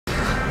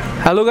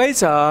Hello guys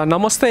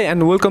नमस्ते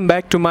and welcome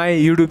back to my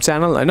YouTube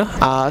channel होइन।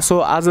 So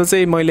आज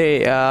चाहिँ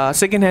मैले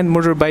सेकेन्ड ह्यान्ड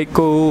मोटर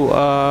बाइकको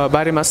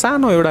बारेमा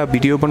सानो एउटा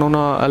भिडियो बनाउन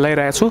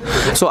लागिरहेको छु।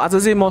 सो आज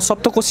चाहिँ म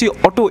सप्तकोशी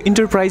अटो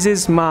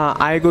इन्टरप्राइजेसमा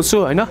आएको छु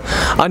होइन।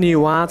 अनि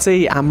उहाँ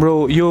चाहिँ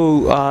हाम्रो यो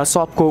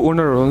सपको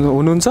ओनर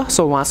हुनुहुन्छ।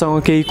 सो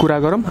उहाँसँग केही कुरा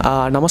गरौँ।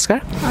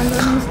 नमस्कार,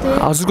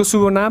 हजुरको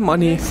शुभ नाम?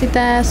 अनि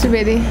सीता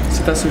सुवेदी।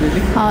 सीता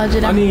सुवेदी,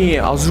 हजुर। अनि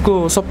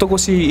हजुरको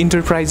सप्तकोशी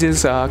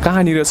इन्टरप्राइजेस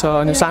कहाँनिर छ?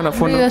 अनि सानो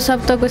फोन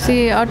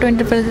सप्तकोशी अटो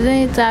इन्टरप्राइज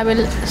चाहिँ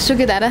चाबेल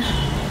सुकेधारा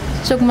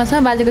चोकमा छ,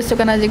 बाजेको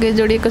चोक नजिकै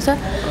जोडिएको छ।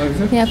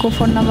 यहाँको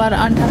फोन नम्बर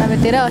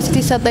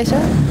 98138027 हो।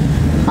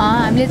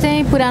 हामीले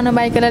चाहिँ पुरानो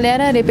बाइकलाई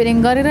ल्याएर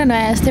रिपेयरिङ गरेर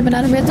नयाँ यस्तै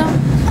बनाएर बेच्छौँ।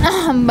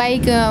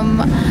 बाइक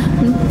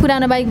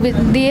पुरानो बाइक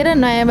दिएर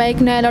नयाँ बाइक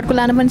नयाँ लटको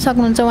लानु पनि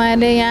सक्नुहुन्छ।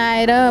 उहाँहरूले यहाँ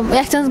आएर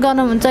एक्सचेन्ज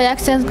गर्नुहुन्छ,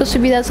 एक्सचेन्जको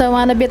सुविधा छ।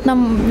 उहाँले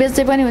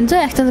बेच्दै पनि हुन्छ,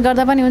 एक्सचेन्ज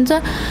गर्दा पनि हुन्छ।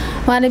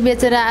 उहाँले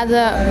बेचेर आज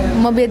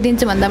म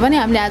बेचिदिन्छु भन्दा पनि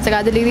हामीले आजको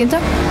आज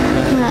लिइदिन्छौँ।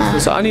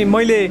 अनि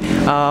मैले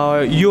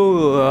यो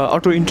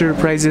अटो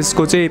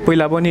इन्टरप्राइजेसको चाहिँ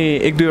पहिला पनि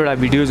एक दुईवटा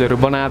भिडियोजहरू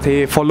बनाएको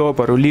थिएँ,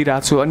 फलोअपहरू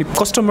लिइरहेको छु। अनि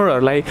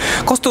कस्टमरहरूलाई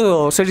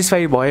कस्तो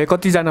सेटिस्फाई भयो?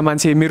 कतिजना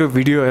मान्छे मेरो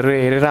भिडियोहरू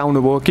हेरेर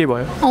आउनुभयो, के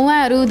भयो?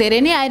 उहाँहरू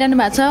धेरै नै आइरहनु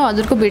भएको छ।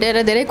 हजुरको भिडियो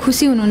हेरेर धेरै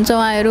खुसी हुनुहुन्छ।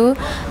 उहाँहरू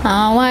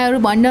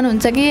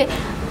भनिरहनुहुन्छ कि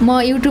म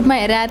युट्युबमा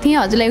हेरेर आएको थिएँ,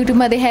 हजुरलाई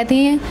युट्युबमा देखाएको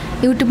थिएँ,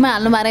 युट्युबमा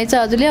हाल्नु भएको रहेछ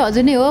हजुरले,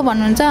 हजुर नै हो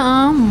भन्नुहुन्छ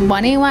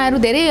भने उहाँहरू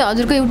धेरै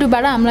हजुरको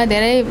युट्युबबाट हामीलाई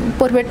धेरै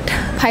प्रफिट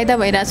फाइदा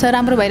भइरहेछ,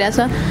 राम्रो भइरहेछ,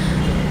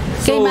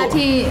 केही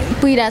माथि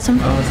पुगिरहेछौँ।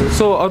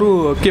 सो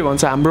अरू के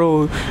भन्छ हाम्रो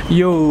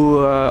यो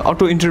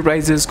अटो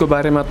इन्टरप्राइजेसको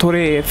बारेमा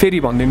थोरै फेरि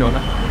भनिदिनु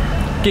होला।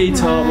 केही छ?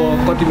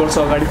 अब कति वर्ष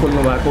अगाडि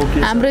खोल्नु भएको?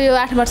 हाम्रो यो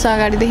 8 वर्ष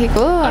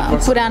अगाडिदेखिको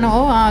पुरानो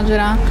हो हजुर।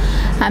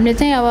 हामीले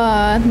चाहिँ अब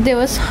जे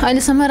होस्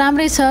अहिलेसम्म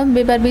राम्रै छ,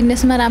 व्यापार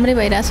बिजनेसमा राम्रै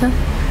भइरहेछ।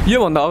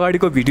 योभन्दा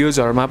अगाडिको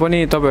भिडियोजहरूमा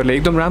पनि तपाईँहरूले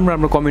एकदम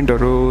राम्रो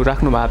कमेन्टहरू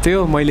राख्नु भएको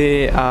थियो।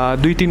 मैले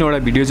 2-3वटा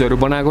भिडियोजहरू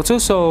बनाएको छु।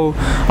 सो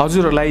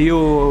हजुरहरूलाई यो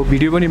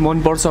भिडियो पनि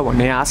मनपर्छ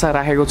भन्ने आशा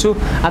राखेको छु।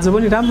 आज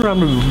पनि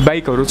राम्रो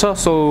बाइकहरू छ।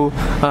 सो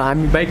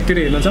हामी बाइकतिर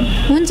हेर्न जाउँ।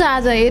 हुन्छ,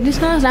 आज हेर्नुहोस्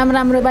न,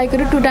 राम्रो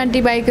बाइकहरू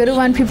 220 बाइकहरू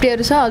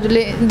 150हरू छ।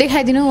 हजुरले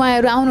देखाइदिनु,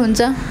 उहाँहरू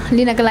आउनुहुन्छ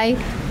लिनको लागि।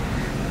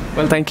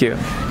 Well,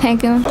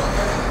 thank you.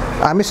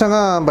 हामीसँग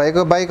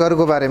भएको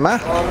बाइकहरूको बारेमा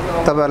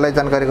तपाईँहरूलाई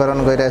जानकारी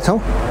गराउन गइरहेछौँ।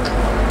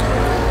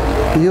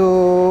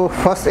 यो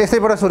फर्स्ट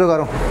यसैबाट सुरु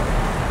गरौँ।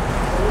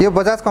 यो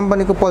बजाज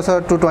कम्पनीको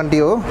पल्सर 220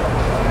 हो।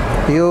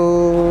 यो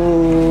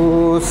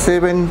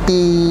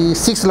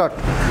 76 लट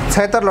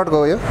 76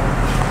 लटको हो।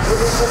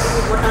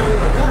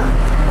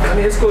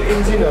 अनि यसको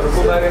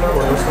इन्जिनहरूको बारेमा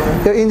भन्नुहोस्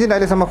न। यो इन्जिन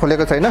अहिलेसम्म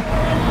खोलेको छैन।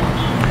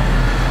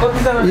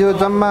 यो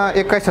जम्मा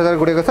 21,000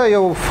 गुडेको छ।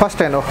 यो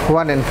फर्स्ट ह्यान्ड हो,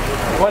 वान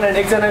ह्यान्ड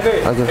एकजनाकै?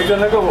 हजुर,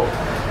 एकजनाको हो,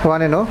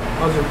 वान ह्यान्ड हो।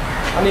 हजुर।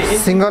 अनि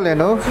सिङ्गल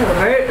ह्यान्ड हो।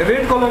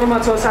 रेड कलरमा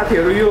छ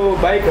साथीहरू यो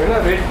बाइक होइन,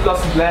 रेड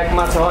प्लस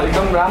ब्ल्याकमा छ।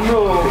 एकदम राम्रो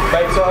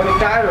बाइक छ। अनि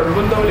टायरहरू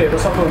पनि तपाईँले हेर्न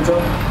सक्नुहुन्छ,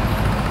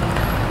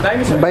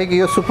 दामी छ बाइक।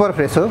 यो सुपर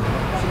फ्रेस हो,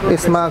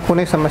 यसमा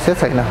कुनै समस्या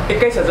छैन।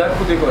 21,000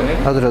 कुदेको हो नि?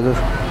 हजुर,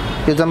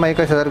 यो जम्मा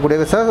 21,000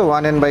 गुडेको छ।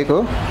 वान ह्यान्ड बाइक हो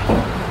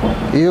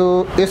यो।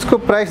 यसको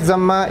प्राइस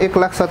जम्मा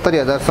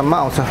 1,70,000सम्म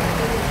आउँछ।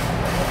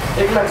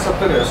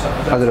 1,70,000?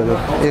 हजुर,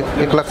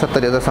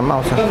 1,70,000सम्म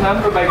आउँछ।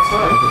 राम्रो बाइक छ।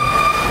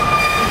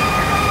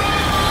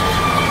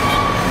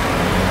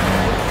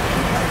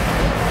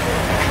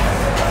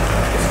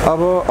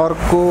 अब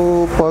अर्को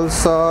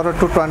पल्सर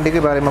 220 के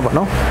बारेमा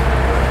भनौँ।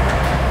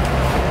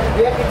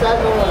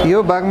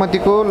 यो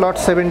बागमतीको लट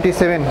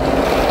 77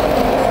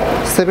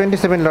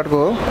 लटको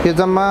हो। यो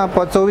जम्मा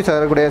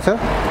 24,000 गुडेको छ।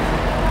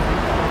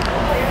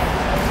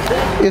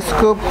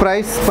 यसको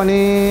प्राइस पनि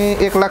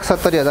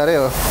 1,70,000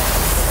 हो।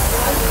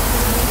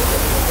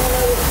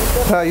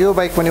 र यो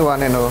बाइक पनि वान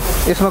ह्यान्ड हो।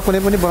 यसमा कुनै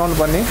पनि बनाउनु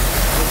पर्ने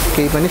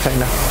केही पनि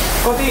छैन।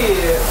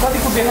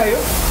 कतिको देखायो?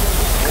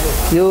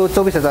 यो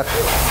 24,000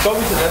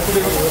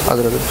 कुदेको छ।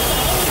 हजुर,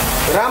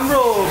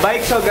 राम्रो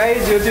बाइक छ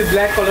गाइज। यो चाहिँ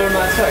ब्ल्याक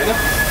कलरमा छ होइन,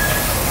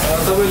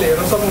 तपाईँले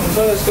हेर्न सक्नुहुन्छ।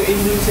 यसको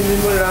इन्जिन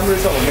पनि राम्रै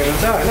छ भन्ने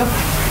हुन्छ होइन।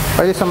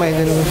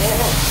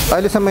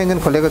 अहिलेसम्म इन्जिन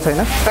खोलेको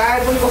छैन।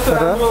 टायर पनि कस्तो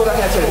राम्रो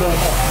राखेको छ,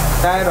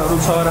 टायरहरू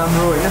छ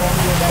राम्रो होइन।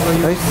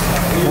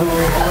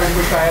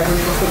 टायर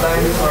पनि कस्तो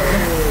दामी छ।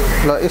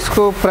 ल,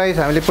 यसको प्राइस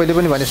हामीले पहिले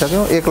पनि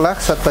भनिसक्यौँ,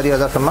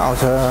 1,70,000सम्म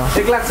आउँछ।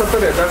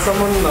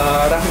 1,70,000सम्म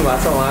राख्नु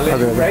भएको छ उहाँले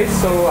प्राइस।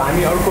 सो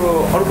हामी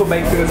अर्को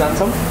बाइकतिर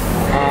जान्छौँ।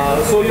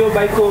 सो यो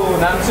बाइकको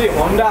नाम चाहिँ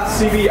होन्डा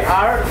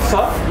CBR छ।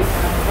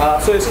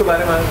 सो यसको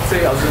बारेमा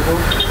चाहिँ हजुरको?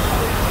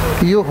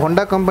 यो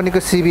होन्डा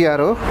कम्पनीको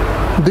CBR हो।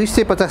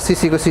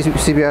 250cc को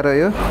CBR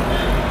हो।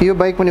 यो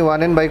बाइक पनि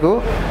वान ह्यान्ड बाइक हो।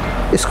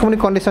 यसको पनि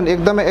कन्डिसन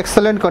एकदमै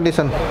एक्सलेन्ट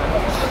कन्डिसन,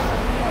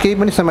 केही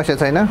पनि समस्या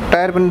छैन।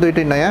 टायर पनि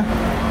दुईटै नयाँ।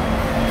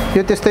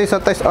 यो त्यस्तै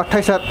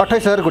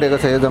 28,000 गुडेको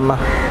छ यो जम्मा।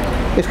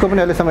 यसको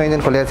पनि अहिलेसम्म इन्जिन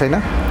खोलेको छैन।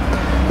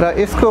 र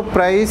यसको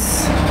प्राइस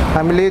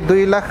हामीले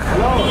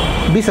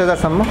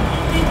 2,20,000सम्म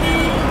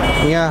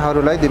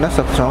यहाँहरूलाई दिन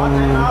सक्छौँ।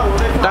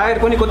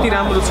 टायर पनि कति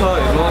राम्रो छ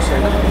हेर्नुहोस्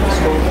होइन।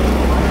 यसको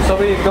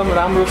सबै एकदम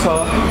राम्रो छ।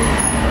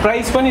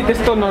 प्राइस पनि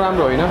त्यस्तो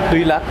नराम्रो होइन,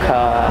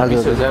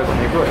 2,20,000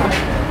 भनेको होइन।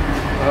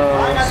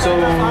 So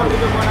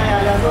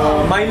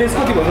my माइलेज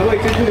कति भन्नुभयो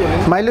एकचोटि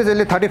भन्नु? माइलेज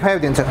यसले 35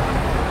 दिन्छ।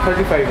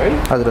 35 है?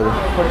 हजुर हजुर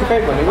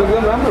 35 भनेको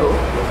एकदम राम्रो हो।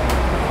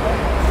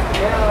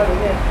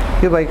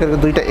 यो बाइकहरुको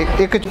दुईटा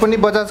एक पनि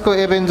बजाजको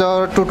एभेन्जर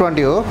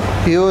 220 हो।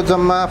 यो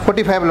जम्मा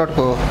 45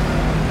 लटको हो।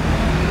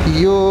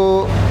 यो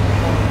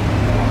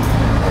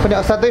पनि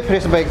असाध्यै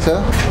फ्रेस बाइक छ।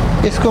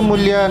 यसको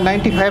मूल्य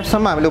 95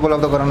 सम्म हामीले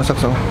उपलब्ध गराउन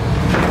सक्छौं।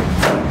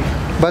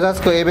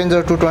 बजाजको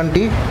एभेन्जर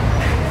 220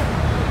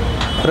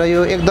 र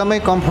यो एकदमै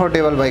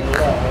कम्फर्टेबल बाइक।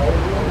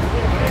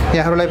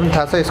 यहाँहरुलाई पनि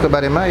थाहा छ यसको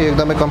बारेमा। यो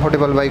एकदमै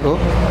कम्फर्टेबल बाइक हो।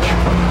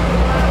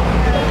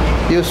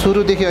 यो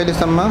सुरुदेखि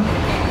अहिलेसम्म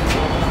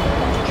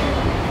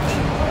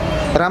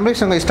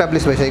राम्रैसँग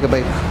इस्टाब्लिश भइसकेको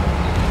बाइक।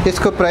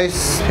 यसको प्राइस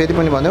फेरि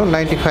पनि भन्यौ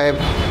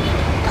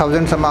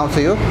 95,000 सम्म आउँछ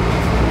यो।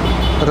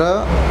 र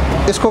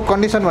यसको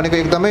कन्डिसन भनेको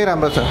एकदमै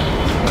राम्रो छ।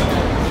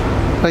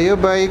 र यो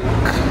बाइक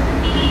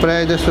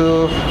प्राय जसो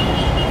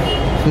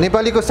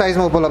नेपालीको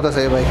साइजमा उपलब्ध छ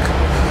यो बाइक।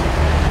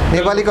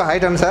 नेपालीको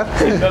हाइट अनुसार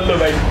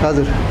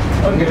हजुर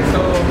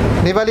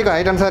नेपालीको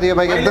हाइट अनुसार यो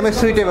बाइक एकदमै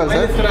सुइटेबल छ,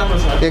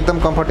 एकदम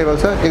कम्फर्टेबल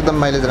छ, एकदम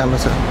माइलेज राम्रो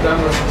छ।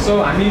 सो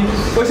हामी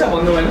पैसा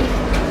भन्नु भएन?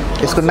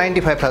 यसको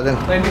 95,000।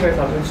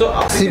 95,000। सो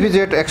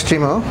CBZ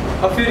एक्सट्रिम हो।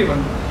 फेरि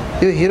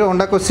भन्नु। यो हिरो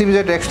होन्डाको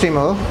CBZ एक्सट्रिम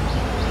हो।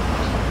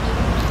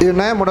 यो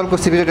नयाँ मोडलको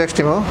CBZ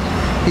एक्सट्रिम हो।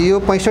 यो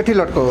 65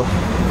 लटको हो।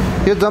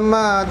 यो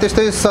जम्मा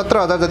त्यस्तै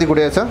 17,000 जति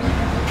गुडेको छ।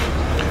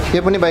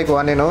 यो पनि बाइक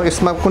वान हो।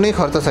 यसमा कुनै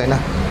खर्च छैन।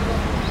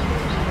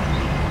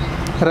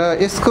 र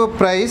यसको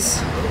प्राइस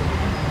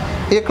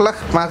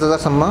 1,05,000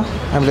 सम्म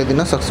हामीले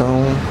दिन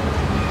सक्छौं।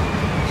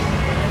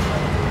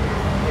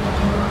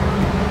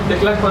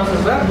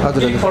 1,05,000?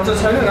 हजुर केही खर्च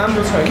छैन,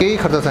 राम्रो छ। केही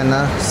खर्च छैन।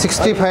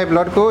 65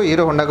 लटको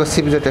हिरो होन्डाको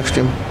CBZ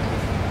एक्सट्रिम।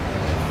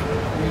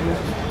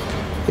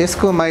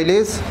 यसको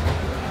माइलेज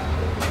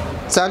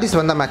 40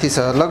 भन्दा माथि छ,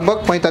 लगभग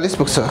 45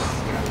 पुग्छ।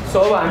 सो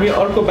अब हामी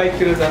अर्को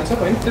बाइकतिर जान्छौँ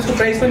हैन? त्यसको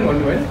प्राइस पनि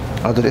भन्नु भएन?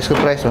 हजुर यसको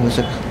प्राइस भन्नु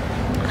छ।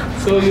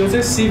 सो यो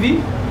चाहिँ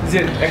CBZ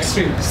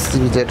एक्सट्रिम।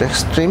 CBZ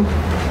extreme.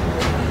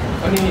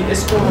 अनि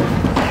यसको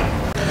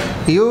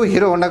यो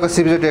हिरो होन्डाको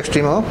CBZ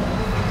एक्सट्रिम हो।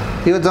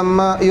 यो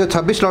जम्मा यो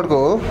 26 लटको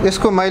हो।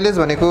 यसको माइलेज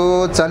भनेको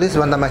 40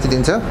 भन्दा माथि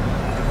दिन्छ।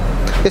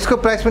 यसको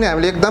प्राइस पनि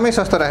हामीले एकदमै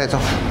सस्तो राखेका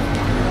छौं।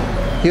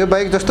 यो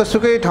बाइक जस्तो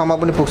सुकै ठाउँमा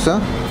पनि पुग्छ।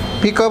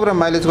 पिकअप र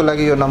माइलेजको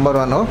लागि यो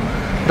नम्बर 1 हो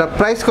र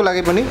प्राइसको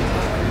लागि पनि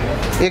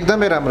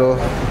एकदमै राम्रो हो।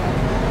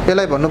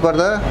 यसलाई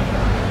भन्नुपर्दा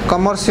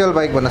कमर्सियल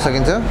बाइक भन्न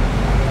सकिन्छ।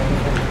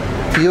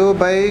 यो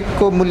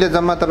बाइकको मूल्य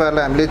जम्मा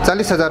तपाईहरुलाई हामीले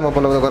 40,000 मा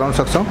उपलब्ध गराउन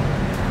सक्छौं।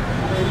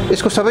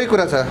 यसको सबै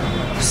कुरा छ।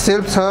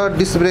 सेल्फ छ,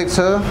 डिस्क ब्रेक छ,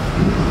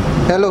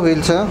 हेलो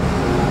व्हील छ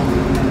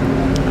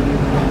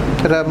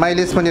र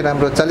माइलेज पनि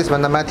राम्रो 40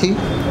 भन्दा माथि।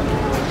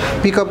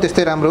 पिकअप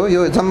त्यस्तै राम्रो हो।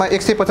 यो जम्मा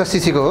 150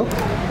 सीसी को हो।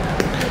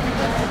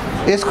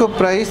 यसको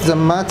प्राइस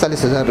जम्मा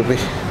 40,000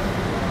 रुपैयाँ।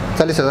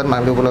 40,000 मा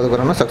हामीले उपलब्ध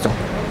गराउन सक्छौं।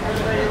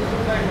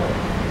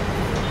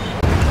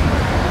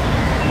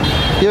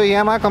 यो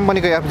यामा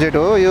कम्पनीको FZ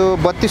हो। यो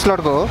 32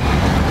 लटको हो।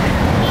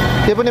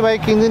 यो पनि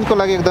बाइक इन्जिनको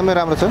लागि एकदमै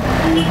राम्रो छ।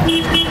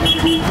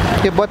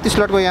 यो 32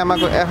 लटको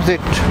यामाको FZ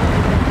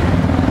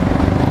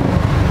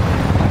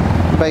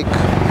बाइक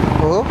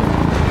हो।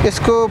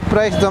 यसको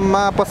प्राइस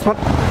जम्मा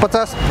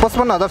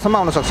 55,000 सम्म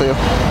आउन सक्छ।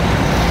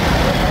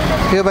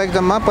 यो बाइक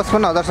जम्मा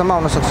 55,000 सम्म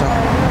आउन सक्छ।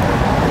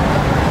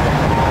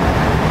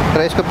 र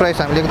यसको प्राइस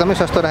हामीले एकदमै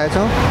सस्तो राखेका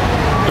छौं।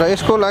 र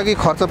यसको लागि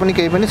खर्च पनि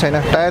केही पनि छैन।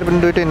 टायर पनि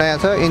दुईटै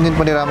नयाँ छ, इन्जिन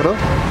पनि राम्रो।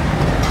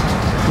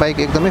 बाइक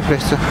एकदमै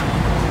फ्रेस छ।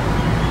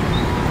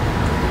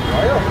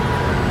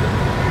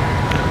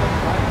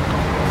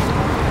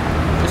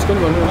 यसको पनि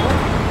भन्नु।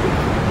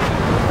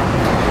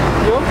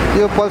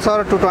 यो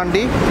पल्सर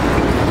 220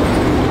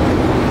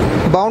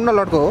 52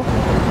 लटको हो।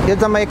 यो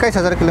जम्मा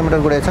 21,000 किलोमिटर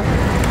गुडेको छ।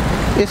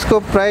 यसको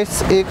प्राइस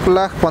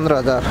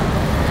 1,15,000।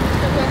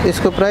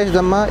 यसको प्राइस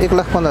जम्मा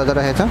 1,15,000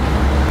 रहेछ।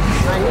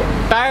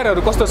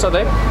 टायरहरु कस्तो छ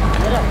दाइ?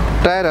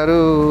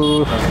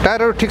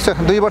 टायरहरु ठीक छ।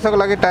 2 वर्षको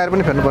लागि टायर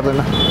पनि फेर्नु पर्दैन।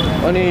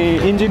 अनि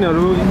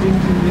इन्जिनहरु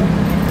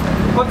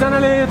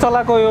कतिजनाले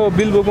चलाएको यो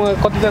बिलबुकमा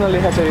कतिजना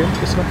लेखा छ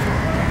यसमा?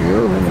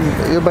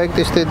 यो बाइक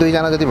त्यस्तै 2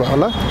 जना जति भयो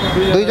होला।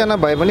 2 जना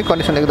भए पनि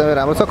कन्डिसन एकदमै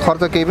राम्रो छ।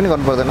 खर्च केही पनि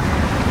गर्नु पर्दैन।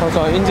 खर्च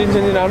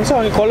इन्जिन राम्रो छ।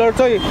 अनि कलर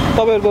चाहिँ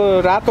तपाईहरुको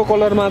रातो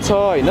कलरमा छ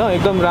हैन?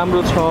 एकदम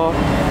राम्रो छ।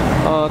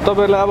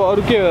 तपाईहरुलाई अब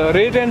अरु के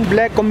रेड एन्ड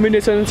ब्ल्याक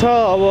कम्बिनेसन छ।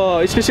 अब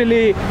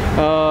स्पेशली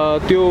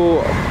त्यो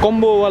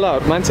कम्बो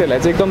वालाहरु मान्छेहरुलाई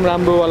चाहिँ एकदम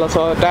राम्रो वाला छ।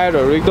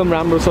 टायरहरु एकदम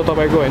राम्रो छ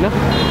तपाईको हैन?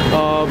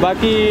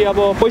 बाकी अब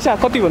पैसा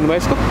कति भन्नुभयो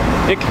यसको?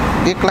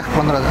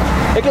 1,15,000।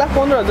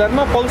 1,15,000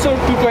 मा पल्सर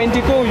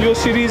 220 को यो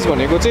सिरिज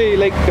भनेको चाहिँ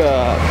like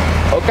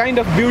kind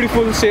of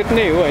beautiful set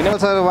नै हो हैन?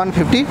 पल्सर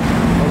 150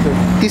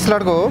 30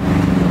 लटको हो।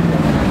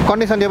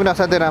 कन्डिसन यो पनि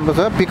असाध्यै राम्रो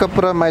छ। पिकअप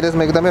र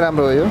माइलेजमा एकदमै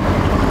राम्रो हो। यो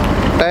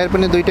टायर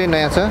पनि दुईटै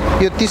नयाँ छ।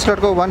 यो 30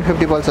 लटको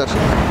 150 पल्सर।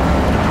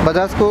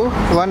 बजाजको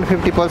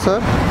 150 पल्सर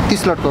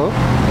 30 लटको हो।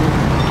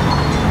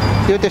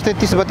 यो त्यस्तै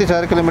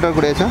 30-32,000 किलोमिटर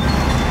गुडेको छ।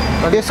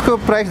 यसको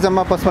प्राइस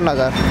जम्मा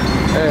 55,000।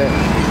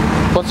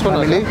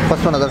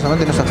 55,000 सम्म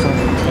दिन सक्छौं।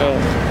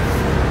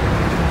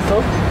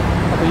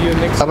 यो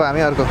नेक्स्ट अब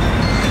हामी अर्को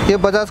यो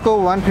बजाजको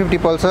 150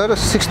 पल्सर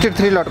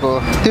 63 लटको हो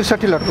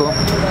 63 लटको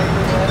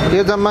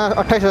यो जम्मा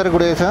 28,000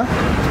 गुडेको छ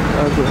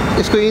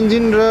यसको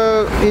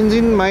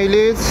इन्जिन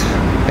माइलेज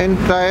एन्ड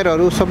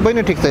टायरहरू सबै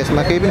नै ठिक छ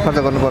यसमा केही पनि खर्च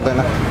गर्नु पर्दैन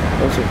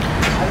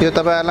यो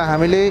तपाईहरुलाई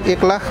हामीले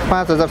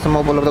 1,05,000 सम्म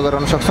उपलब्ध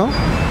गराउन सक्छौं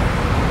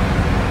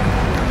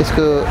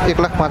यसको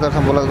 1,05,000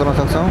 सम्म उपलब्ध गराउन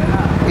सक्छौं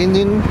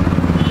इन्जिन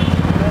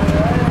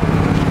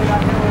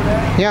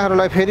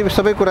यहाँहरुलाई फेरि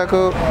सबै कुराको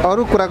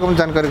अरु कुराको पनि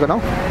जानकारी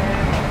गराउँ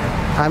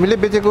हामीले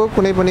बेचेको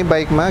कुनै पनि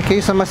बाइकमा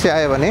केही समस्या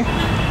आयो भने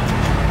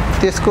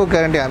त्यसको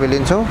ग्यारेन्टी हामी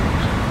लिन्छौं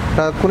र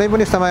कुनै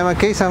पनि समयमा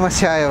केही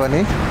समस्या आयो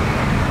भने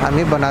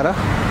हामी बनाएर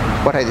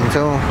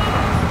पठाइदिन्छौं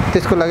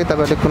त्यसको लागि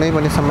तपाईहरुले कुनै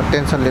पनि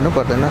टेन्सन लिनु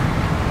पर्दैन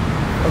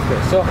ओके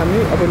सो हामी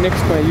अब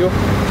नेक्स्टमा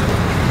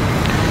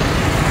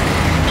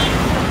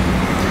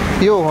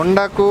यो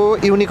होन्डाको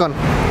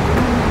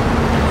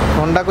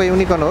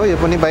युनिकर्न हो यो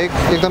पनि बाइक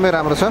एकदमै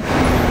राम्रो छ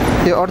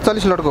यो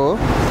 48 लटको हो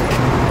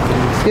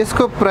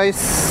यसको प्राइस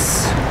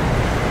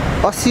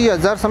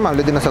 80,000 सम्म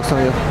हामीले दिन सक्छौं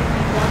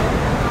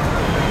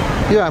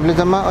यो हामीले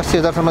जम्मा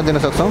 80,000 सम्म दिन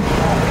सक्छौं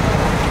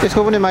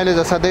यसको पनि माइलेज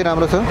असाध्यै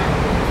राम्रो छ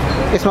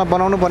यसमा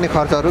बनाउनु पर्ने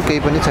खर्चहरु केही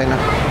पनि छैन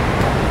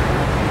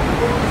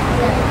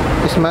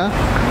यसमा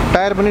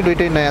टायर पनि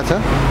दुईटै नयाँ छ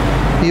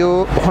यो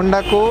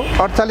होन्डाको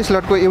 48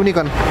 लटको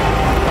युनिकर्न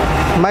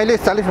माइलेज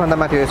 40 भन्दा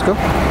माथि हो यसको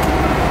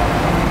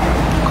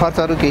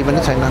खर्चहरु केही पनि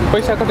छैन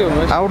पैसा कति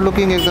हुनुहुन्छ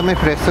आउटलुकिङ एकदमै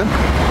फ्रेश छ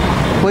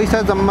पैसा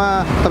जम्मा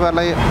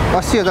तपाईहरुलाई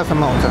 80,000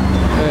 सम्म हुन्छ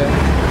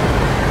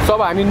सो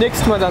अब हामी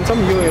नेक्स्टमा जान्छौं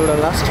यो एउटा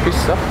लास्ट पिस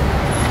छ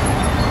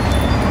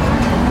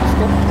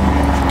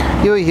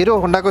यो हिरो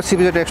होन्डाको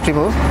सीबीजेड एक्सट्रिम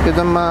हो यो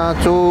जम्मा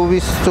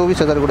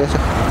 24,000 गुडे छ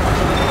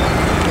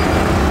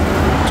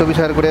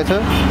 24,000 गुडे छ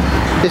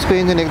यसको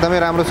इन्जिन एकदमै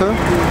राम्रो छ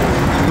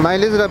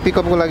माइलेज र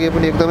पिकअपको लागि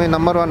पनि एकदमै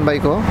नम्बर 1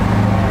 बाइक हो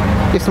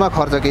यसमा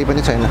खर्च केही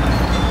पनि छैन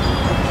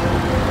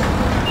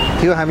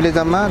यो हामीले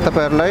जम्मा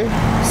तपाईहरुलाई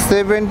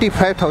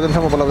 75,000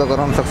 सम्म उपलब्ध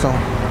गराउन सक्छौं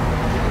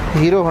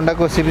हिरो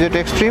होन्डाको सीबीजेड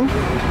एक्सट्रिम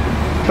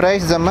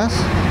प्राइस जम्मा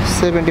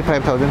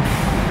 75,000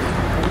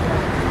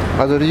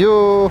 हजुर यो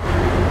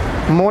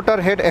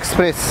मोटरहेड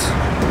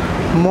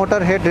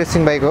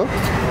रेसिङ बाइक हो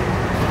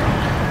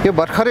यो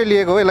भर्खरै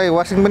लिएको हो यसलाई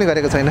वाशिङ पनि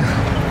गरेको छैन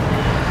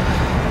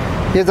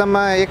यो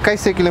जम्मा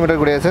 2100 किलोमिटर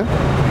गुडेको छ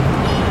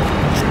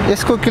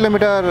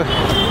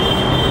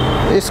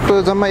यसको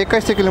जम्मा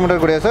 2100 किलोमिटर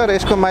गुडेको छ र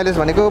यसको माइलेज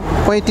भनेको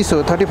 35 हो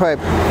 35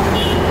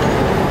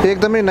 यो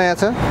एकदमै नयाँ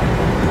छ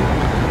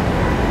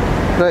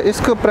र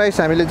यसको प्राइस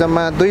हामीले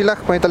जम्मा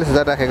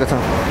 2,45,000 राखेको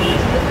छौं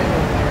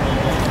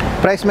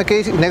प्राइसमा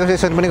केही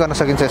नेगोसिएसन पनि गर्न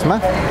सकिन्छ यसमा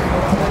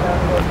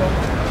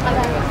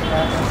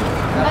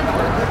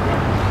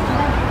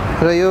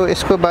र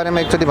यसको बारेमा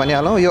एकचोटी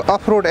भनिहालौं यो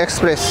अफरोड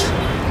एक्सप्रेस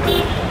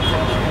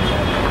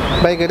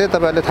बाइक हेरे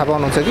तपाईहरुले थाहा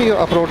पाउनुहुन्छ कि यो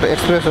अफरोड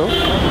एक्सप्रेस हो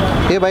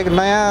यो बाइक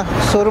नयाँ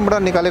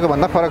सोरुमबाट निकालेको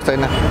भन्दा फरक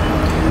छैन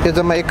यो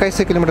जम्मा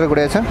 2100 किलोमिटर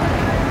गुडेको छ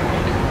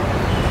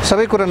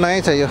सबै कुरा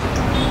नयाँ छ यो